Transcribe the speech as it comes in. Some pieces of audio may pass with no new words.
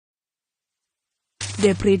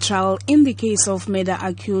The pre-trial in the case of murder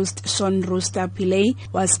accused Sean Rooster Pillay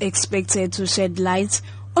was expected to shed light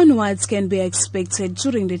on what can be expected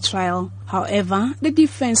during the trial. However, the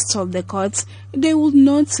defense told the court they would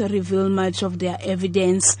not reveal much of their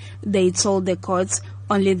evidence. They told the court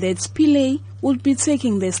only that Pillay would be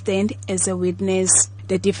taking the stand as a witness.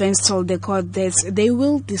 The defense told the court that they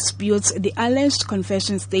will dispute the alleged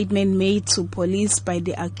confession statement made to police by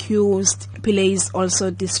the accused. Pillay is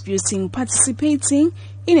also disputing participating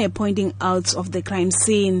in a pointing out of the crime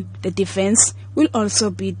scene. The defense will also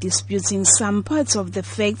be disputing some parts of the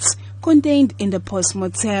facts contained in the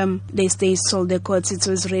post-mortem. The state told the court it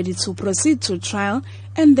was ready to proceed to trial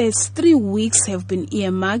and that 3 weeks have been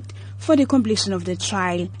earmarked for the completion of the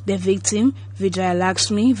trial. The victim, Vijaya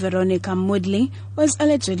Lakshmi Veronica Mudley, was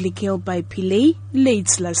allegedly killed by Pillay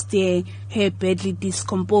late last year. Her badly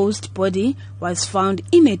decomposed body was found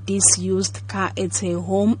in a disused car at her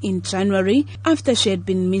home in January after she had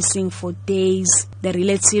been missing for days. The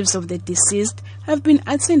relatives of the deceased have been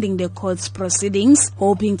attending the court's proceedings,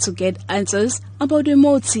 hoping to get answers about the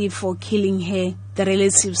motive for killing her. The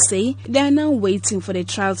relatives say they are now waiting for the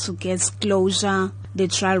trial to get closure. The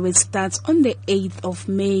trial will start on the 8th of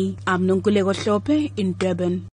May. I'm Nonkulego Hlope in Durban.